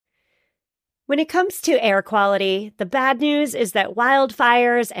When it comes to air quality, the bad news is that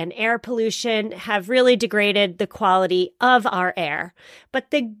wildfires and air pollution have really degraded the quality of our air.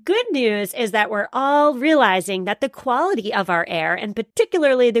 But the good news is that we're all realizing that the quality of our air, and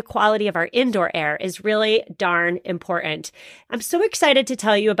particularly the quality of our indoor air, is really darn important. I'm so excited to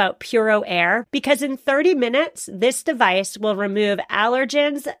tell you about Puro Air because in 30 minutes, this device will remove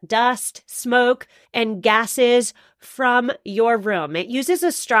allergens, dust, smoke, and gases from your room. It uses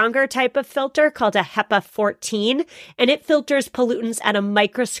a stronger type of filter called a HEPA 14, and it filters pollutants at a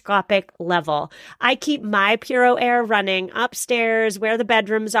microscopic level. I keep my Puro Air running upstairs where the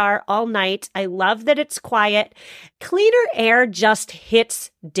bedrooms are all night. I love that it's quiet. Cleaner air just hits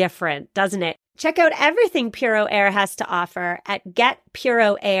different, doesn't it? Check out everything Puro Air has to offer at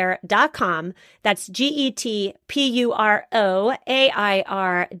getpuroair.com. That's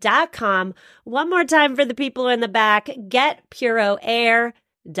GETPUROAIR.com. One more time for the people in the back,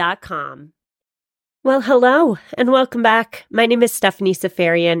 getpuroair.com. Well, hello and welcome back. My name is Stephanie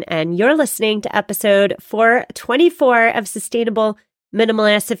Safarian, and you're listening to episode 424 of Sustainable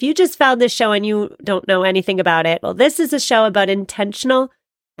Minimalist. If you just found this show and you don't know anything about it, well, this is a show about intentional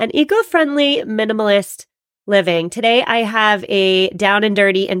and eco-friendly minimalist living. Today, I have a down and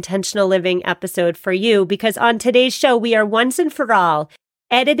dirty intentional living episode for you because on today's show, we are once and for all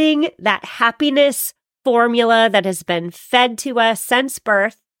editing that happiness formula that has been fed to us since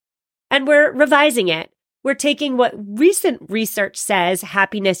birth, and we're revising it. We're taking what recent research says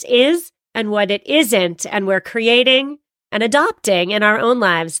happiness is and what it isn't, and we're creating and adopting in our own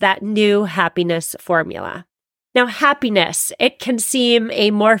lives that new happiness formula. Now, happiness, it can seem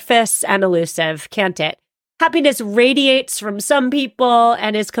amorphous and elusive, can't it? Happiness radiates from some people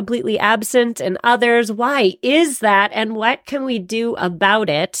and is completely absent in others. Why is that, and what can we do about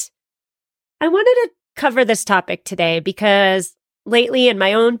it? I wanted to cover this topic today because lately in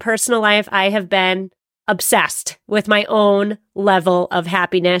my own personal life, I have been obsessed with my own level of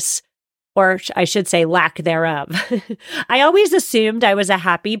happiness, or I should say lack thereof. I always assumed I was a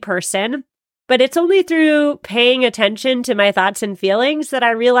happy person, but it's only through paying attention to my thoughts and feelings that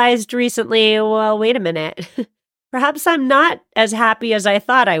I realized recently, well, wait a minute. Perhaps I'm not as happy as I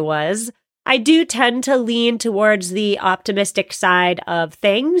thought I was. I do tend to lean towards the optimistic side of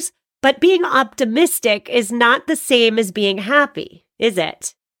things, but being optimistic is not the same as being happy, is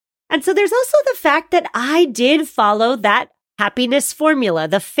it? And so there's also the fact that I did follow that happiness formula,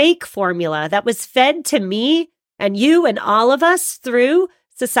 the fake formula that was fed to me and you and all of us through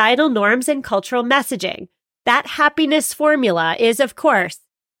societal norms and cultural messaging. That happiness formula is, of course,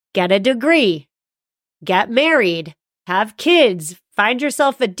 get a degree, get married, have kids, find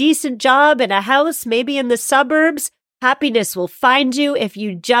yourself a decent job and a house, maybe in the suburbs. Happiness will find you if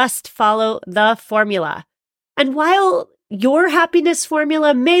you just follow the formula. And while your happiness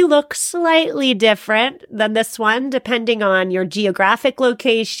formula may look slightly different than this one, depending on your geographic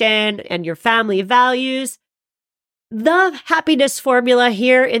location and your family values, the happiness formula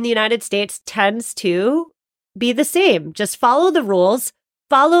here in the United States tends to be the same. Just follow the rules,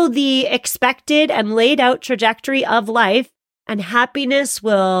 follow the expected and laid out trajectory of life, and happiness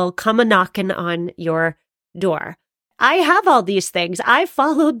will come a-knocking on your door. I have all these things. I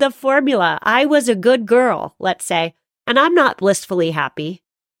followed the formula. I was a good girl, let's say, and I'm not blissfully happy.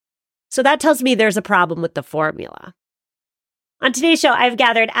 So that tells me there's a problem with the formula. On today's show, I've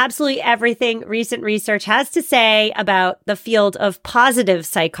gathered absolutely everything recent research has to say about the field of positive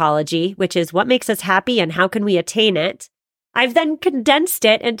psychology, which is what makes us happy and how can we attain it. I've then condensed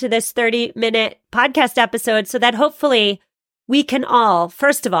it into this 30-minute podcast episode so that hopefully we can all,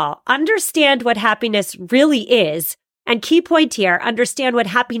 first of all, understand what happiness really is, and key point here, understand what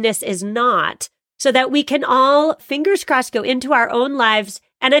happiness is not, so that we can all, fingers crossed, go into our own lives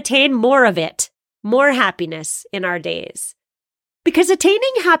and attain more of it, more happiness in our days. Because attaining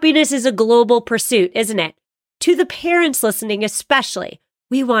happiness is a global pursuit, isn't it? To the parents listening especially,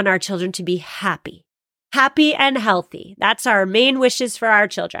 we want our children to be happy and healthy. That's our main wishes for our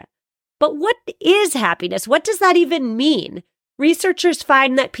children. But what is happiness? What does that even mean? Researchers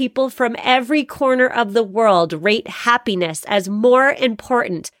find that people from every corner of the world rate happiness as more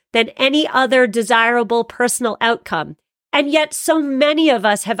important than any other desirable personal outcome. And yet so many of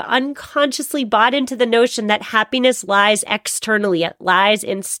us have unconsciously bought into the notion that happiness lies externally. It lies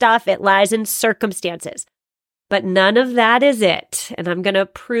in stuff. It lies in circumstances. But none of that is it. And I'm going to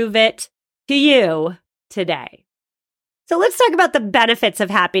prove it to you today. So let's talk about the benefits of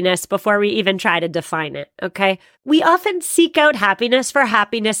happiness before we even try to define it, okay? We often seek out happiness for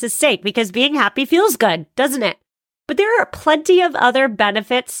happiness' sake because being happy feels good, doesn't it? But there are plenty of other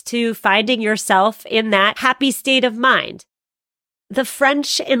benefits to finding yourself in that happy state of mind. The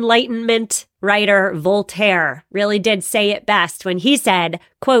French Enlightenment writer Voltaire really did say it best when he said,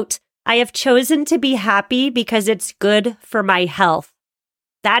 quote, "I have chosen to be happy because it's good for my health."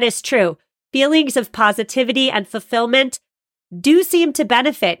 That is true. Feelings of positivity and fulfillment do seem to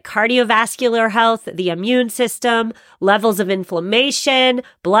benefit cardiovascular health, the immune system, levels of inflammation,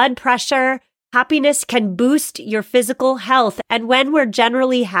 blood pressure. Happiness can boost your physical health. And when we're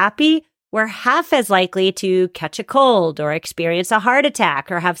generally happy, we're half as likely to catch a cold or experience a heart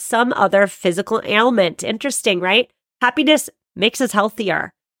attack or have some other physical ailment. Interesting, right? Happiness makes us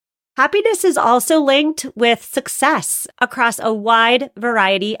healthier. Happiness is also linked with success across a wide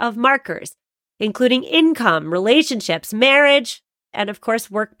variety of markers, including income, relationships, marriage, and of course,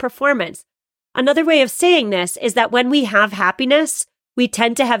 work performance. Another way of saying this is that when we have happiness, we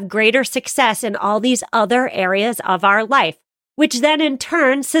tend to have greater success in all these other areas of our life, which then in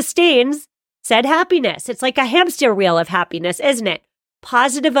turn sustains said happiness. It's like a hamster wheel of happiness, isn't it?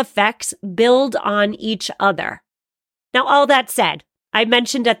 Positive effects build on each other. Now, all that said, I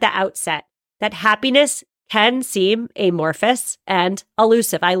mentioned at the outset that happiness can seem amorphous and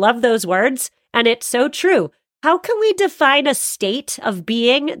elusive. I love those words, and it's so true. How can we define a state of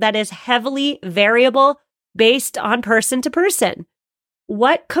being that is heavily variable based on person to person?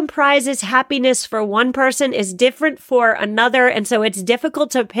 What comprises happiness for one person is different for another, and so it's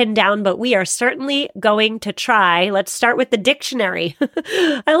difficult to pin down, but we are certainly going to try. Let's start with the dictionary.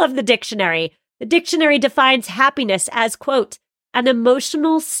 I love the dictionary. The dictionary defines happiness as, quote, "an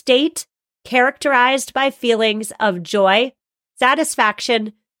emotional state characterized by feelings of joy,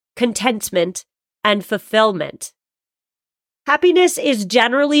 satisfaction, contentment, and fulfillment." Happiness is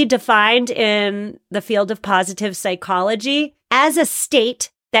generally defined in the field of positive psychology as a state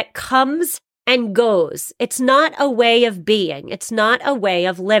that comes and goes. It's not a way of being. It's not a way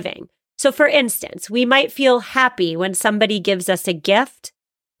of living. So for instance, we might feel happy when somebody gives us a gift,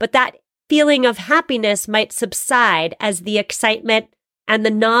 but that feeling of happiness might subside as the excitement and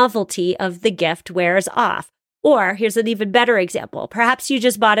the novelty of the gift wears off. Or here's an even better example. Perhaps you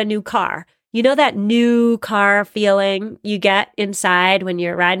just bought a new car. You know that new car feeling you get inside when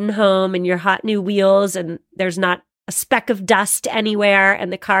you're riding home and your hot new wheels and there's not a speck of dust anywhere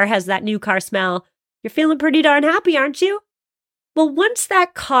and the car has that new car smell. You're feeling pretty darn happy, aren't you? Well, once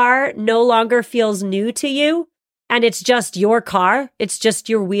that car no longer feels new to you and it's just your car, it's just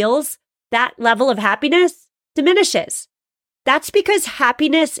your wheels, that level of happiness diminishes. That's because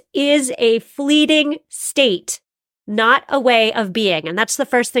happiness is a fleeting state, not a way of being. And that's the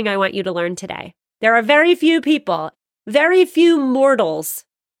first thing I want you to learn today. There are very few people, very few mortals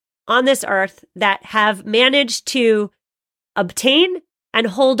on this earth that have managed to obtain and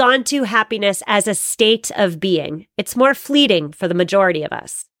hold on to happiness as a state of being. It's more fleeting for the majority of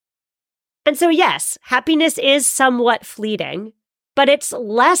us. And so, yes, happiness is somewhat fleeting, but it's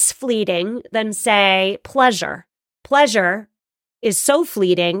less fleeting than, say, pleasure. Pleasure is so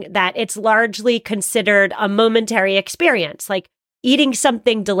fleeting that it's largely considered a momentary experience, like eating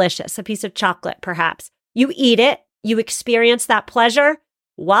something delicious, a piece of chocolate, perhaps. You eat it, you experience that pleasure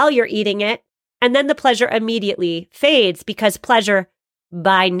while you're eating it, and then the pleasure immediately fades because pleasure,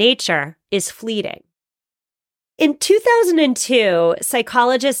 by nature, is fleeting. In 2002,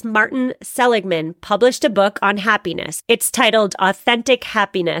 psychologist Martin Seligman published a book on happiness. It's titled Authentic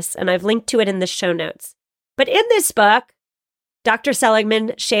Happiness, and I've linked to it in the show notes. But in this book, Dr.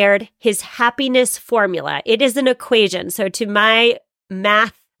 Seligman shared his happiness formula. It is an equation. So to my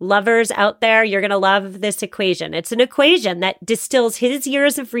math lovers out there, you're going to love this equation. It's an equation that distills his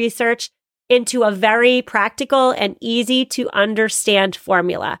years of research into a very practical and easy to understand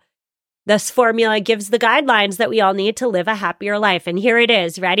formula. This formula gives the guidelines that we all need to live a happier life. And here it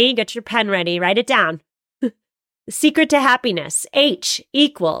is. Ready? Get your pen ready. Write it down. The secret to happiness. H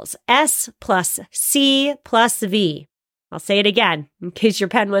equals S plus C plus V. I'll say it again in case your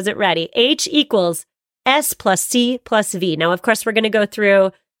pen wasn't ready. H equals S plus C plus V. Now, of course, we're going to go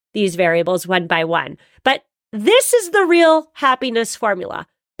through these variables one by one. But this is the real happiness formula.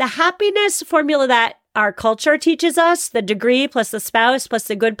 The happiness formula that our culture teaches us, the degree plus the spouse plus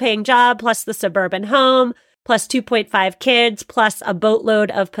the good paying job plus the suburban home plus 2.5 kids plus a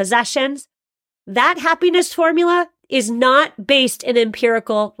boatload of possessions, that happiness formula is not based in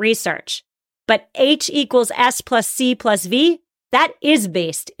empirical research. But H equals S plus C plus V, that is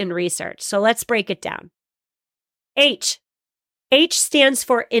based in research. So let's break it down. H. H stands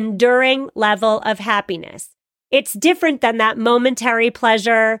for enduring level of happiness. It's different than that momentary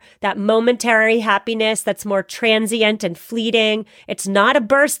pleasure, that momentary happiness that's more transient and fleeting. It's not a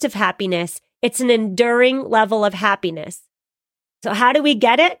burst of happiness. It's an enduring level of happiness. So how do we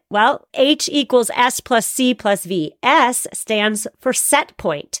get it? Well, H equals S plus C plus V. S stands for set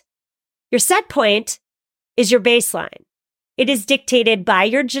point. Your set point is your baseline. It is dictated by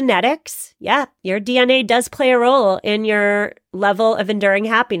your genetics. Yeah, your DNA does play a role in your level of enduring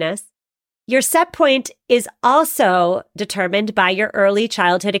happiness. Your set point is also determined by your early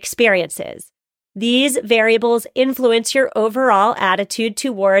childhood experiences. These variables influence your overall attitude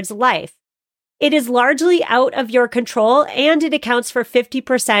towards life. It is largely out of your control, and it accounts for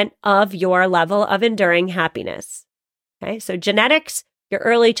 50% of your level of enduring happiness. Okay, so genetics, your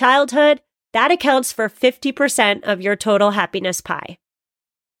early childhood, that accounts for 50% of your total happiness pie.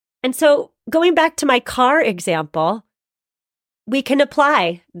 And so going back to my car example, we can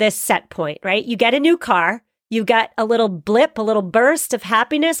apply this set point, right? You get a new car, you get a little blip, a little burst of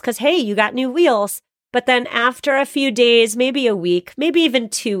happiness because, hey, you got new wheels. But then after a few days, maybe a week, maybe even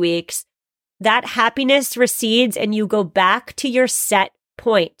 2 weeks, that happiness recedes and you go back to your set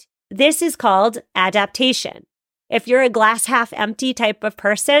point. This is called adaptation. If you're a glass half empty type of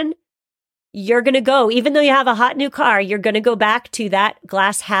person, you're going to go, even though you have a hot new car, you're going to go back to that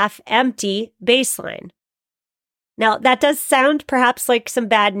glass half empty baseline. Now, that does sound perhaps like some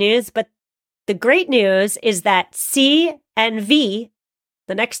bad news, but the great news is that C and V,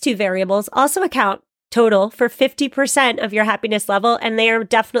 the next two variables, also account total for 50% of your happiness level, and they are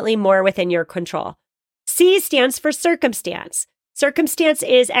definitely more within your control. C stands for circumstance. Circumstance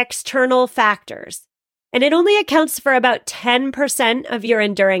is external factors, and it only accounts for about 10% of your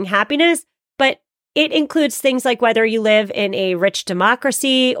enduring happiness, but it includes things like whether you live in a rich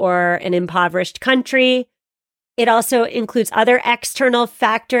democracy or an impoverished country. It also includes other external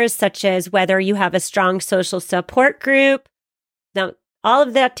factors, such as whether you have a strong social support group. Now, all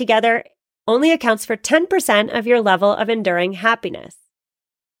of that together only accounts for 10% of your level of enduring happiness.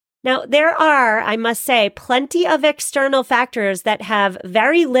 Now, there are, I must say, plenty of external factors that have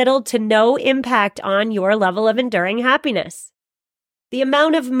very little to no impact on your level of enduring happiness. The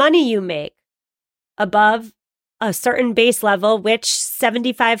amount of money you make above a certain base level, which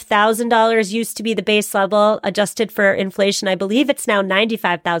 $75,000 used to be the base level, adjusted for inflation, I believe it's now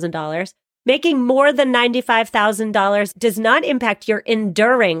 $95,000. Making more than $95,000 does not impact your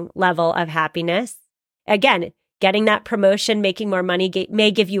enduring level of happiness. Again, getting that promotion, making more money may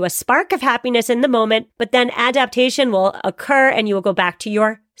give you a spark of happiness in the moment, but then adaptation will occur and you will go back to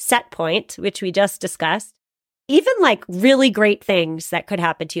your set point, which we just discussed. Even like really great things that could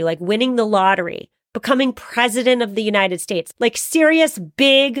happen to you, like winning the lottery, becoming president of the United States, like serious,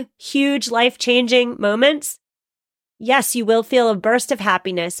 big, huge, life-changing moments. Yes, you will feel a burst of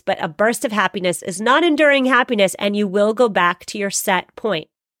happiness, but a burst of happiness is not enduring happiness, and you will go back to your set point.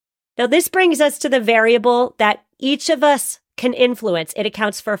 Now, this brings us to the variable that each of us can influence. It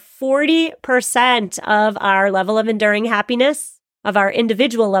accounts for 40% of our level of enduring happiness, of our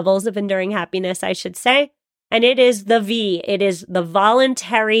individual levels of enduring happiness, I should say. And it is the V. It is the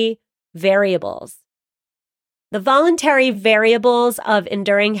voluntary variables. The voluntary variables of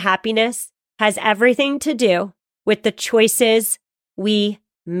enduring happiness has everything to do with the choices we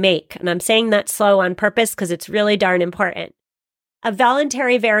make. And I'm saying that slow on purpose because it's really darn important. A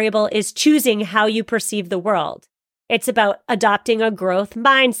voluntary variable is choosing how you perceive the world. It's about adopting a growth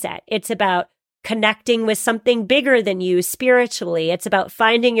mindset. It's about connecting with something bigger than you spiritually. It's about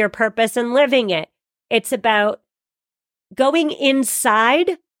finding your purpose and living it. It's about going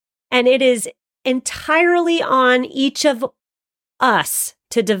inside, and it is entirely on each of us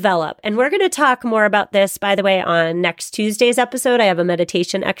to develop. And we're going to talk more about this, by the way, on next Tuesday's episode. I have a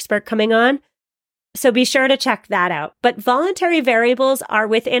meditation expert coming on, so be sure to check that out. But voluntary variables are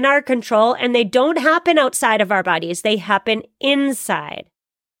within our control, and they don't happen outside of our bodies. They happen inside.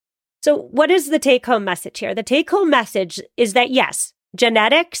 So what is the take-home message here? The take-home message is that, yes,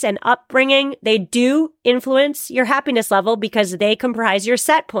 genetics and upbringing, they do influence your happiness level because they comprise your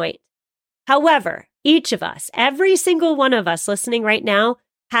set point. However, each of us, every single one of us listening right now,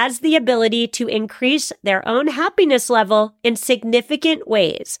 has the ability to increase their own happiness level in significant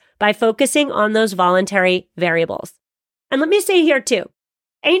ways by focusing on those voluntary variables. And let me say here too,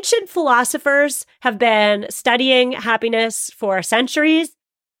 ancient philosophers have been studying happiness for centuries.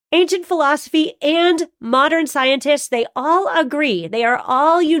 Ancient philosophy and modern scientists, they all agree, they are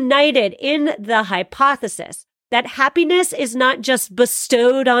all united in the hypothesis that happiness is not just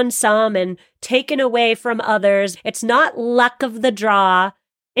bestowed on some and taken away from others. It's not luck of the draw.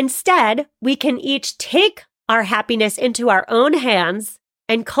 Instead, we can each take our happiness into our own hands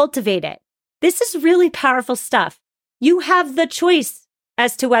and cultivate it. This is really powerful stuff. You have the choice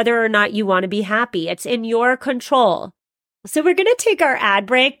as to whether or not you want to be happy. It's in your control. So we're going to take our ad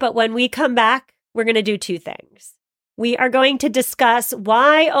break, but when we come back, we're going to do two things. we are going to discuss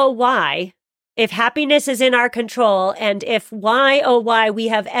why, oh, why, if happiness is in our control, and if why, oh, why, we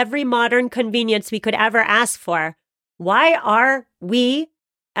have every modern convenience we could ever ask for, why are we,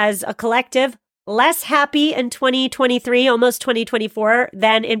 as a collective, less happy in 2023, almost 2024,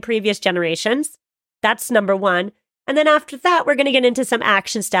 than in previous generations? That's number one. And then after that, we're going to get into some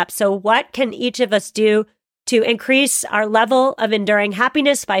action steps. So what can each of us do to increase our level of enduring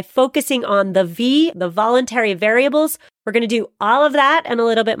happiness by focusing on the V, the voluntary variables? We're going to do all of that and a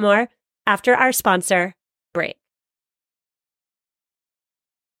little bit more after our sponsor break.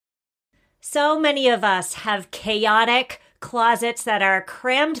 So many of us have chaotic closets that are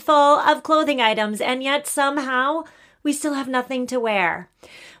crammed full of clothing items, and yet somehow we still have nothing to wear.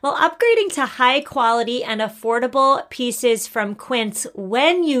 Well, upgrading to high quality and affordable pieces from Quince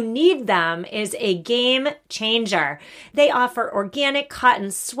when you need them is a game changer. They offer organic cotton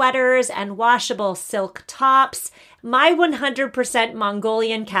sweaters and washable silk tops. My 100%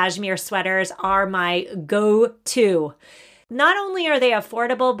 Mongolian cashmere sweaters are my go-to. Not only are they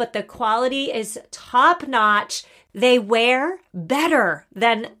affordable, but the quality is top-notch. They wear better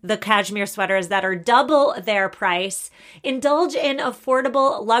than the cashmere sweaters that are double their price. Indulge in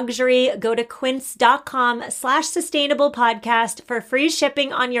affordable luxury. Go to quince.com/sustainable podcast for free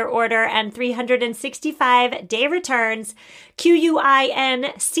shipping on your order and 365-day returns.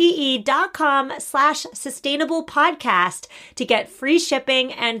 QUINCE.com/sustainable podcast to get free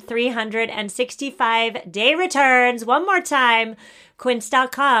shipping and 365-day returns. One more time,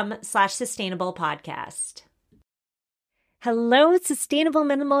 quince.com/sustainable podcast. Hello, Sustainable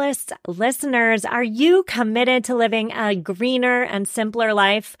Minimalist listeners. Are you committed to living a greener and simpler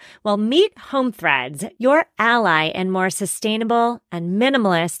life? Well, meet Home Threads, your ally in more sustainable and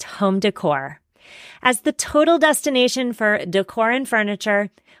minimalist home decor. As the total destination for decor and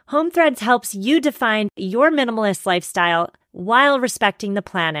furniture, Home Threads helps you define your minimalist lifestyle while respecting the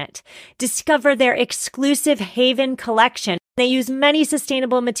planet. Discover their exclusive Haven collection. They use many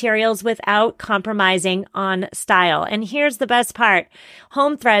sustainable materials without compromising on style. And here's the best part.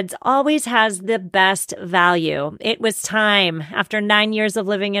 Home Threads always has the best value. It was time. After 9 years of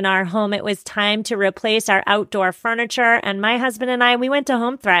living in our home, it was time to replace our outdoor furniture. And my husband and I, we went to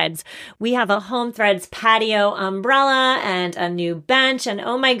Home Threads. We have a Home Threads patio umbrella and a new bench. And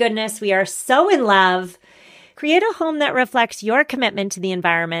oh my goodness, we are so in love. Create a home that reflects your commitment to the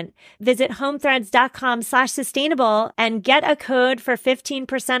environment. Visit homethreads.com/sustainable and get a code for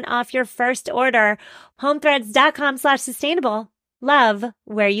 15% off your first order. Homethreads.com/sustainable. Love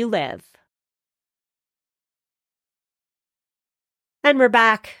where you live. And we're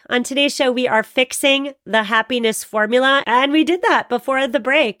back. On today's show, we are fixing the happiness formula, and we did that before the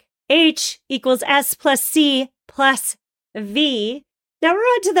break. H equals S plus C plus V. Now we're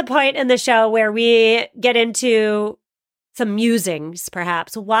on to the point in the show where we get into some musings,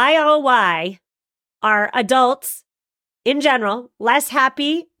 perhaps. Why, oh, why are adults in general less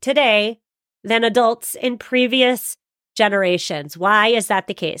happy today than adults in previous generations? Why is that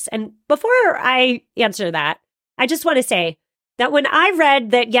the case? And before I answer that, I just want to say that when I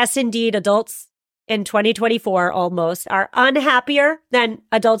read that, yes, indeed, adults in 2024 almost are unhappier than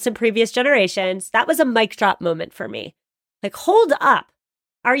adults in previous generations, that was a mic drop moment for me. Like, hold up.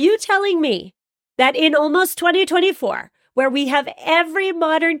 Are you telling me that in almost 2024, where we have every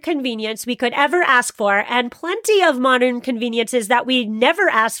modern convenience we could ever ask for and plenty of modern conveniences that we never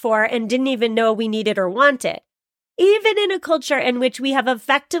asked for and didn't even know we needed or wanted, even in a culture in which we have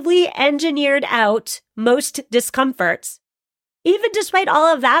effectively engineered out most discomforts, even despite all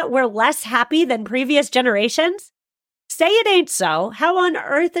of that, we're less happy than previous generations? Say it ain't so. How on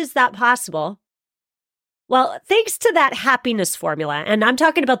earth is that possible? Well, thanks to that happiness formula, and I'm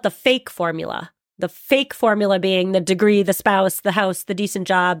talking about the fake formula being the degree, the spouse, the house, the decent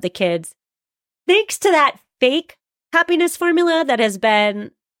job, the kids. Thanks to that fake happiness formula that has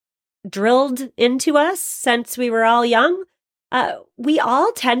been drilled into us since we were all young, we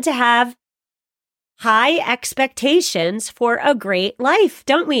all tend to have high expectations for a great life,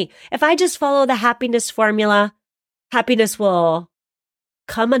 don't we? If I just follow the happiness formula, happiness will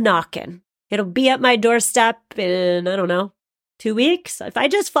come a-knockin'. It'll be at my doorstep in, 2 weeks. If I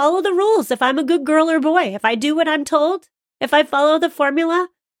just follow the rules, if I'm a good girl or boy, if I do what I'm told, if I follow the formula,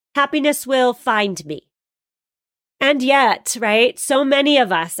 happiness will find me. And yet, right, so many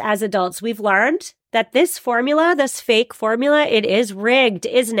of us as adults, we've learned that this formula, this fake formula, it is rigged,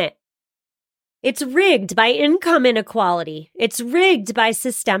 isn't it? It's rigged by income inequality. It's rigged by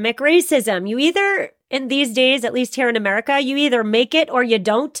systemic racism. You either, in these days, at least here in America, you either make it or you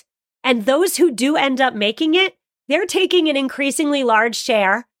don't. And those who do end up making it, they're taking an increasingly large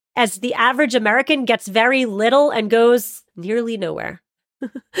share as the average American gets very little and goes nearly nowhere.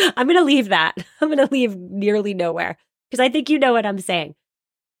 I'm going to leave that. I'm going to leave nearly nowhere because I think you know what I'm saying.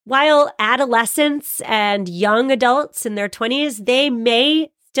 While adolescents and young adults in their 20s, they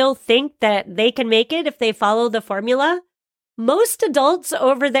may still think that they can make it if they follow the formula. Most adults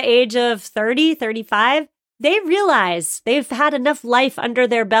over the age of 30, 35, they realize they've had enough life under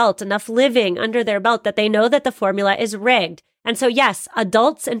their belt, enough living under their belt that they know that the formula is rigged. And so, yes,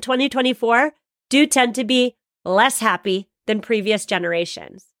 adults in 2024 do tend to be less happy than previous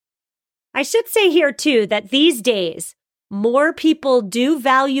generations. I should say here, too, that these days, more people do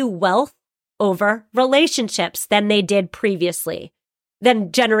value wealth over relationships than they did previously,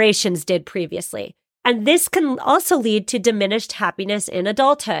 than generations did previously. And this can also lead to diminished happiness in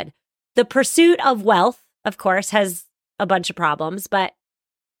adulthood. The pursuit of wealth, of course, has a bunch of problems, but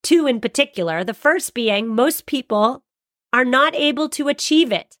two in particular. The first being most people are not able to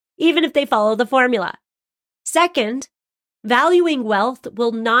achieve it, even if they follow the formula. Second, valuing wealth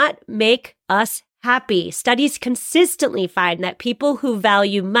will not make us happy. Studies consistently find that people who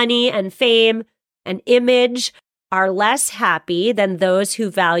value money and fame and image are less happy than those who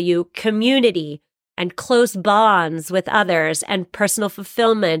value community and close bonds with others and personal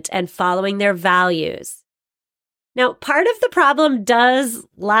fulfillment and following their values. Now, part of the problem does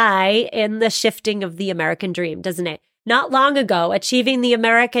lie in the shifting of the American dream, doesn't it? Not long ago, achieving the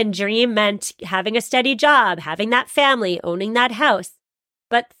American dream meant having a steady job, having that family, owning that house.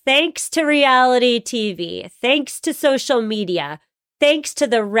 But thanks to reality TV, thanks to social media, thanks to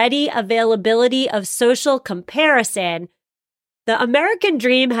the ready availability of social comparison, the American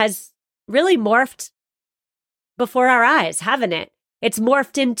dream has really morphed before our eyes, haven't it? It's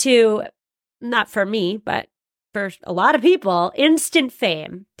morphed into, not for me, but for a lot of people, instant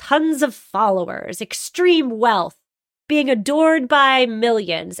fame, tons of followers, extreme wealth, being adored by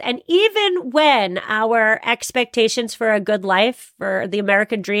millions. And even when our expectations for a good life, for the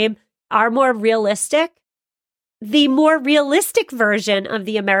American dream, are more realistic, the more realistic version of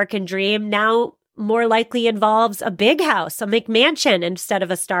the American dream now more likely involves a big house, a McMansion instead of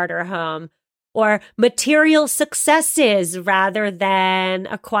a starter home, or material successes rather than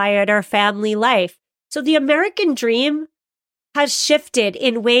a quieter family life. So the American dream has shifted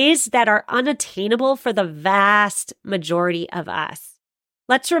in ways that are unattainable for the vast majority of us.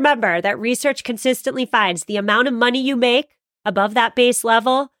 Let's remember that research consistently finds the amount of money you make above that base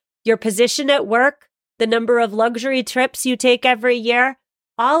level, your position at work, the number of luxury trips you take every year,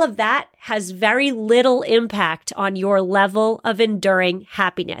 all of that has very little impact on your level of enduring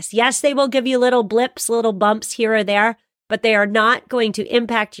happiness. Yes, they will give you little blips, little bumps here or there, but they are not going to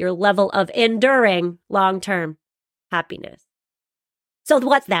impact your level of enduring long-term happiness. So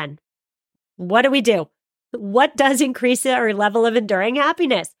what then? What do we do? What does increase our level of enduring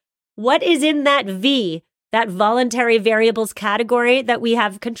happiness? What is in that V, that voluntary variables category that we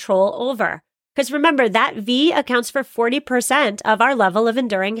have control over? Because remember, that V accounts for 40% of our level of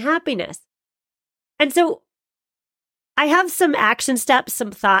enduring happiness. And so I have some action steps,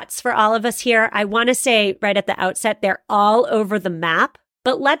 some thoughts for all of us here. I want to say right at the outset, they're all over the map.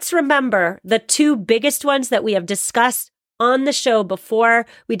 But let's remember the two biggest ones that we have discussed on the show before.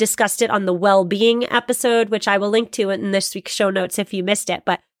 We discussed it on the well-being episode, which I will link to in this week's show notes if you missed it.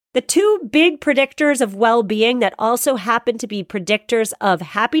 But the two big predictors of well-being that also happen to be predictors of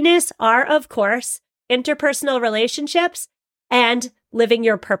happiness are, of course, interpersonal relationships and living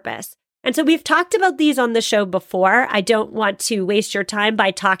your purpose. And so we've talked about these on the show before. I don't want to waste your time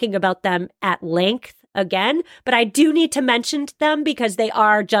by talking about them at length again, but I do need to mention them because they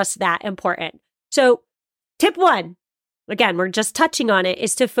are just that important. So tip one, again, we're just touching on it,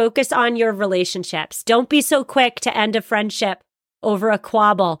 is to focus on your relationships. Don't be so quick to end a friendship over a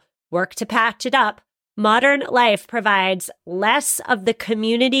quabble. Work to patch it up. Modern life provides less of the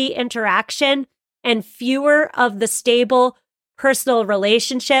community interaction and fewer of the stable personal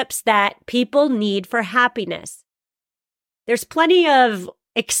relationships that people need for happiness. There's plenty of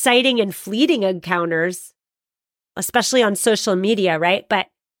exciting and fleeting encounters, especially on social media, right? But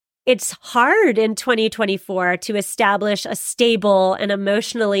it's hard in 2024 to establish a stable and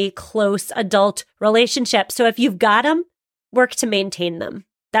emotionally close adult relationship. So if you've got them, work to maintain them.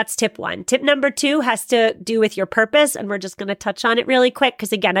 That's tip one. Tip number two has to do with your purpose, and we're just going to touch on it really quick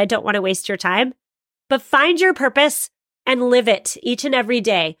because, again, I don't want to waste your time. But find your purpose and live it each and every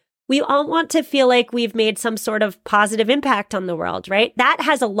day. We all want to feel like we've made some sort of positive impact on the world, right? That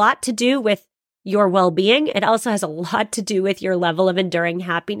has a lot to do with your well-being. It also has a lot to do with your level of enduring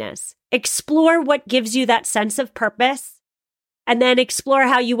happiness. Explore what gives you that sense of purpose And then explore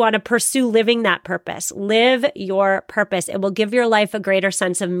how you want to pursue living that purpose. Live your purpose. It will give your life a greater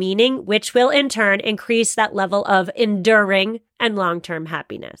sense of meaning, which will in turn increase that level of enduring and long-term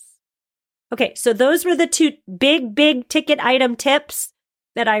happiness. Okay, so those were the two big ticket item tips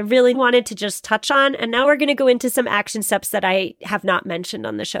that I really wanted to just touch on. And now we're going to go into some action steps that I have not mentioned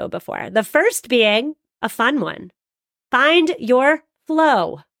on the show before. The first being a fun one. Find your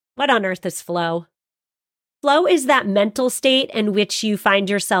flow. What on earth is flow? Flow is that mental state in which you find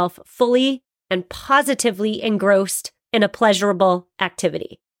yourself fully and positively engrossed in a pleasurable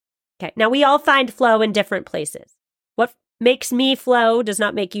activity. Okay, now we all find flow in different places. What makes me flow does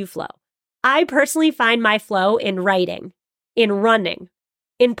not make you flow. I personally find my flow in writing, in running,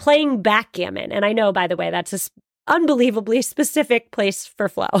 in playing backgammon. And I know, by the way, that's an unbelievably specific place for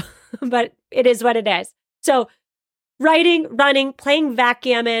flow, but it is what it is. So writing, running, playing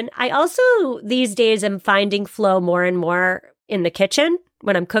backgammon. I also, these days, am finding flow more and more in the kitchen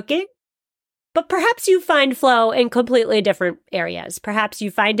when I'm cooking. But perhaps you find flow in completely different areas. Perhaps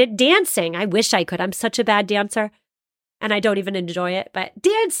you find it dancing. I wish I could. I'm such a bad dancer. And I don't even enjoy it, but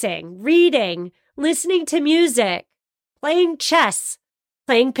dancing, reading, listening to music, playing chess,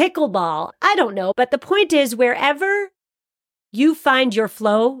 playing pickleball. I don't know. But the point is, wherever you find your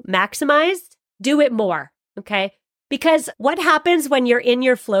flow maximized, do it more. Okay? Because what happens when you're in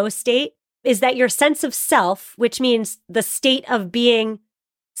your flow state is that your sense of self, which means the state of being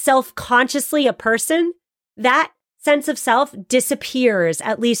self-consciously a person, that sense of self disappears,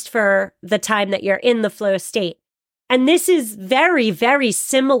 at least for the time that you're in the flow state. And this is very, very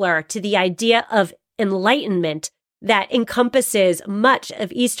similar to the idea of enlightenment that encompasses much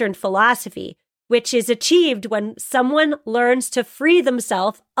of Eastern philosophy, which is achieved when someone learns to free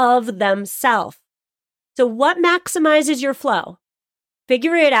themselves of themselves. So what maximizes your flow?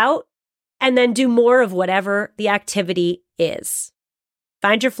 Figure it out and then do more of whatever the activity is.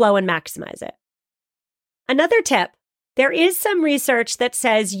 Find your flow and maximize it. Another tip. There is some research that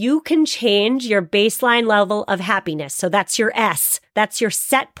says you can change your baseline level of happiness. So that's your S. That's your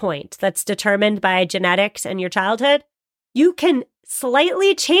set point that's determined by genetics and your childhood. You can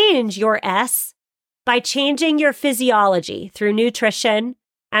slightly change your S by changing your physiology through nutrition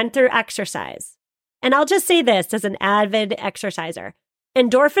and through exercise. And I'll just say this as an avid exerciser.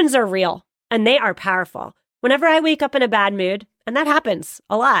 Endorphins are real and they are powerful. Whenever I wake up in a bad mood, and that happens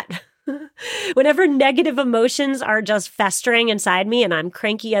a lot, whenever negative emotions are just festering inside me and I'm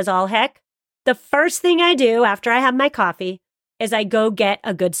cranky as all heck, the first thing I do after I have my coffee is I go get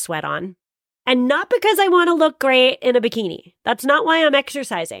a good sweat on. And not because I want to look great in a bikini. That's not why I'm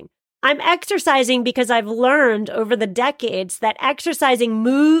exercising. I'm exercising because I've learned over the decades that exercising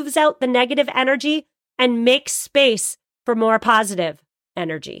moves out the negative energy and makes space for more positive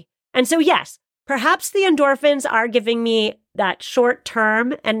energy. And so, yes, perhaps the endorphins are giving me that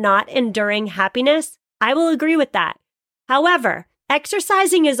short-term and not enduring happiness. I will agree with that. However,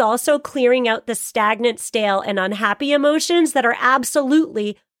 exercising is also clearing out the stagnant, stale, and unhappy emotions that are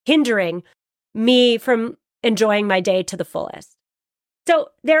absolutely hindering me from enjoying my day to the fullest. So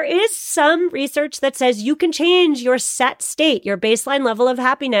there is some research that says you can change your set state, your baseline level of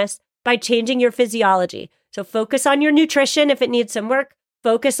happiness, by changing your physiology. So focus on your nutrition if it needs some work.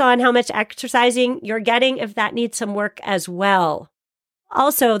 Focus on how much exercising you're getting if that needs some work as well.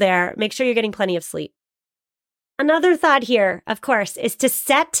 Also make sure you're getting plenty of sleep. Another thought here, of course, is to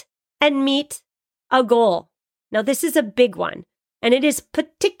set and meet a goal. Now, this is a big one, and it is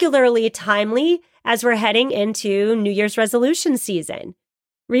particularly timely as we're heading into New Year's resolution season.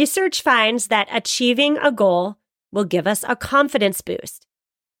 Research finds that achieving a goal will give us a confidence boost.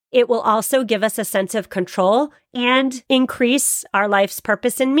 It will also give us a sense of control and increase our life's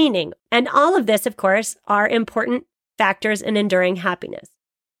purpose and meaning. And all of this, of course, are important factors in enduring happiness.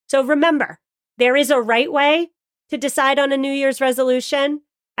 So remember, there is a right way to decide on a New Year's resolution,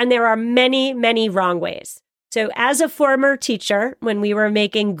 and there are many, many wrong ways. So as a former teacher, when we were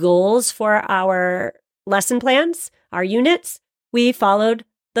making goals for our lesson plans, our units, we followed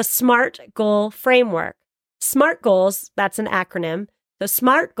the SMART goal framework. SMART goals, that's an acronym. So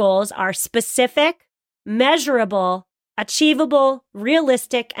SMART goals are specific, measurable, achievable,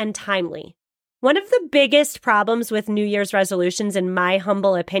 realistic, and timely. One of the biggest problems with New Year's resolutions, in my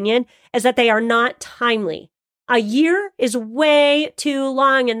humble opinion, is that they are not timely. A year is way too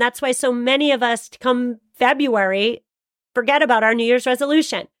long, and that's why so many of us come February forget about our New Year's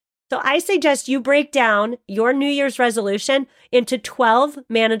resolution. So I suggest you break down your New Year's resolution into 12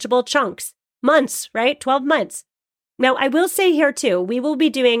 manageable chunks. Months, right? 12 months. Now, I will say here too, we will be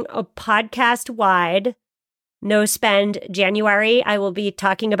doing a podcast-wide no spend January. I will be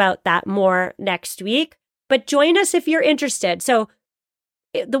talking about that more next week. but join us if you're interested. So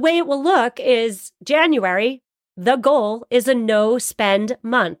the way it will look is January, the goal is a no spend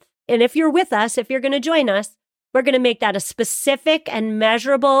month. And if you're with us, if you're going to join us, we're going to make that a specific and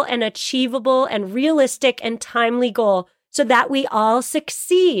measurable and achievable and realistic and timely goal so that we all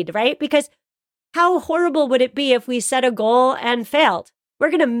succeed, right? Because how horrible would it be if we set a goal and failed? We're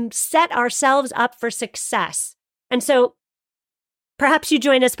going to set ourselves up for success. And so perhaps you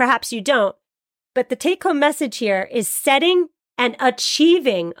join us, perhaps you don't. But the take-home message here is setting and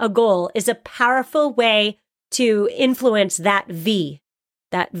achieving a goal is a powerful way to influence that V,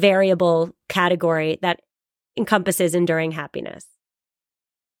 that variable category that encompasses enduring happiness.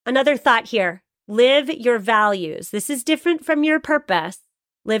 Another thought here, live your values. This is different from your purpose.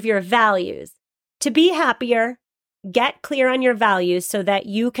 Live your values. To be happier, get clear on your values so that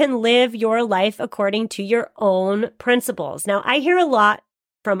you can live your life according to your own principles. Now, I hear a lot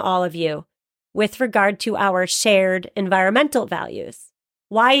from all of you with regard to our shared environmental values.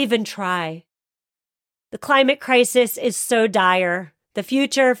 Why even try? The climate crisis is so dire. The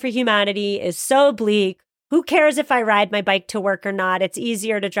future for humanity is so bleak. Who cares if I ride my bike to work or not? It's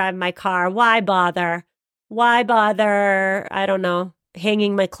easier to drive my car. Why bother? Why bother? I don't know.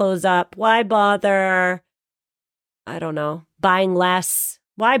 Hanging my clothes up. Why bother? I don't know. Buying less.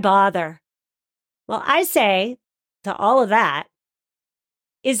 Why bother? Well, I say to all of that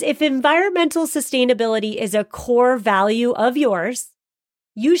is if environmental sustainability is a core value of yours,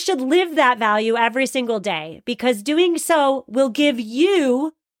 you should live that value every single day because doing so will give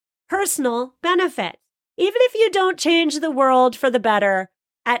you personal benefit. Even if you don't change the world for the better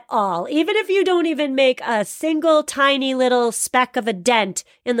at all, even if you don't even make a single tiny little speck of a dent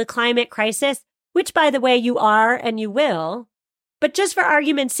in the climate crisis, which by the way, you are and you will, but just for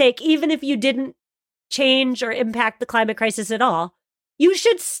argument's sake, even if you didn't change or impact the climate crisis at all, you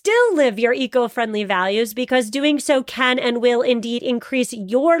should still live your eco-friendly values because doing so can and will indeed increase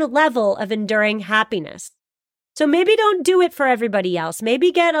your level of enduring happiness. So maybe don't do it for everybody else.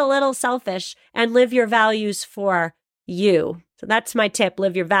 Maybe get a little selfish and live your values for you. So that's my tip,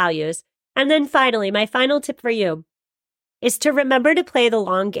 live your values. And then finally, my final tip for you is to remember to play the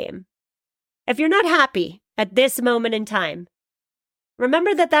long game. If you're not happy at this moment in time,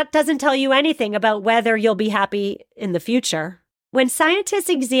 remember that that doesn't tell you anything about whether you'll be happy in the future. When scientists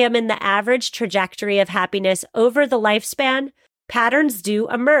examine the average trajectory of happiness over the lifespan, patterns do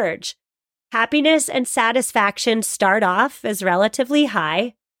emerge. Happiness and satisfaction start off as relatively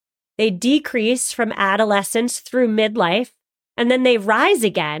high. They decrease from adolescence through midlife, and then they rise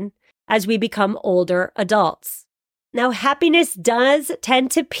again as we become older adults. Now, happiness does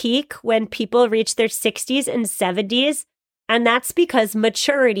tend to peak when people reach their 60s and 70s, and that's because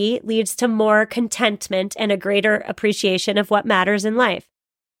maturity leads to more contentment and a greater appreciation of what matters in life,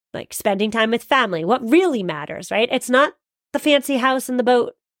 like spending time with family, what really matters, right? It's not the fancy house and the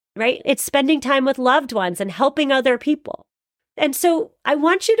boat, right? It's spending time with loved ones and helping other people. And so I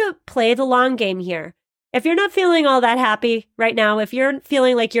want you to play the long game here. If you're not feeling all that happy right now, if you're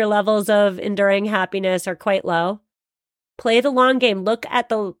feeling like your levels of enduring happiness are quite low, play the long game. Look at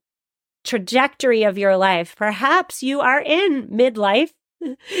the trajectory of your life. Perhaps you are in midlife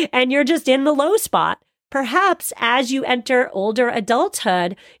and you're just in the low spot. Perhaps as you enter older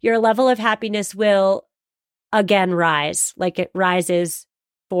adulthood, your level of happiness will again rise, like it rises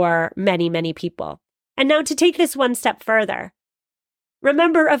for many, many people. And now to take this one step further,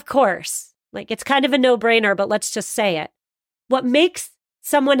 remember, of course, like it's kind of a no-brainer, but let's just say it. What makes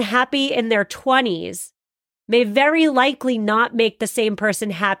someone happy in their 20s may very likely not make the same person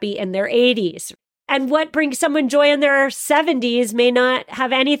happy in their 80s. And what brings someone joy in their 70s may not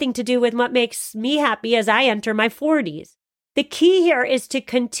have anything to do with what makes me happy as I enter my 40s. The key here is to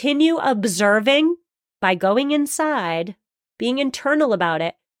continue observing by going inside, being internal about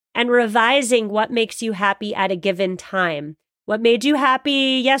it, and revising what makes you happy at a given time. What made you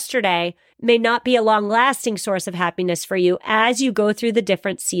happy yesterday may not be a long-lasting source of happiness for you as you go through the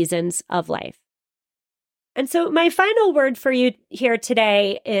different seasons of life. And so my final word for you here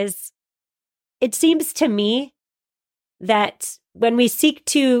today is, it seems to me that when we seek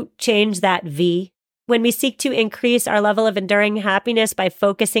to change that V, when we seek to increase our level of enduring happiness by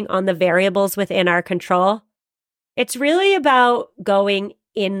focusing on the variables within our control, it's really about going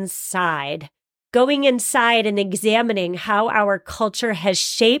inside and examining how our culture has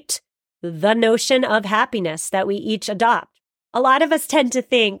shaped the notion of happiness that we each adopt. A lot of us tend to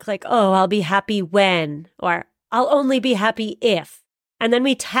think like, oh, I'll be happy when, or I'll only be happy if. And then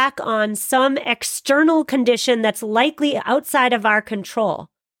we tack on some external condition that's likely outside of our control.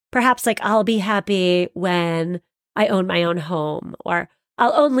 Perhaps like, I'll be happy when I own my own home, or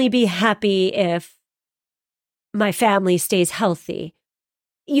I'll only be happy if my family stays healthy.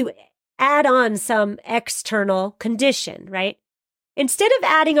 You add on some external condition, right? Instead of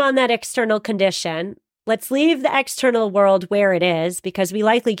adding on that external condition, let's leave the external world where it is because we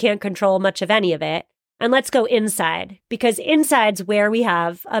likely can't control much of any of it. And let's go inside because inside's where we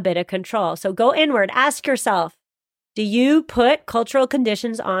have a bit of control. So go inward, ask yourself, do you put cultural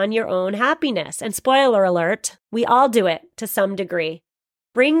conditions on your own happiness? And spoiler alert, we all do it to some degree.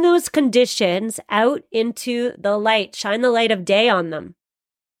 Bring those conditions out into the light. Shine the light of day on them.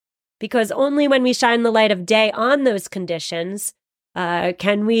 Because only when we shine the light of day on those conditions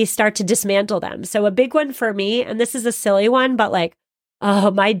can we start to dismantle them. So a big one for me, and this is a silly one, but like,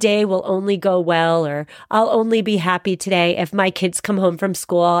 oh, my day will only go well, or I'll only be happy today if my kids come home from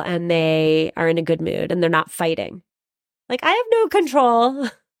school and they are in a good mood and they're not fighting. Like, I have no control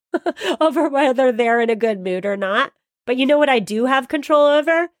over whether they're in a good mood or not. But you know what I do have control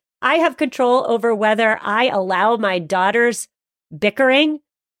over? I have control over whether I allow my daughter's bickering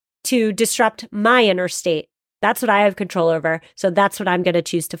to disrupt my inner state. That's what I have control over. So that's what I'm going to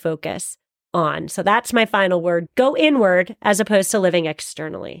choose to focus on. So that's my final word. Go inward as opposed to living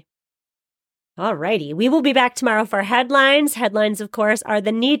externally. Alrighty. We will be back tomorrow for headlines. Headlines, of course, are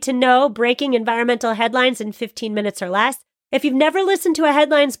the need to know breaking environmental headlines in 15 minutes or less. If you've never listened to a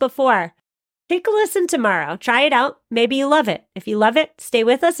headlines before, take a listen tomorrow. Try it out. Maybe you love it. If you love it, stay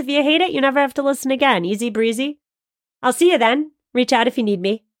with us. If you hate it, you never have to listen again. Easy breezy. I'll see you then. Reach out if you need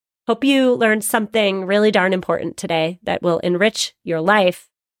me. Hope you learned something really darn important today that will enrich your life.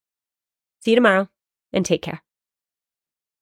 See you tomorrow and take care.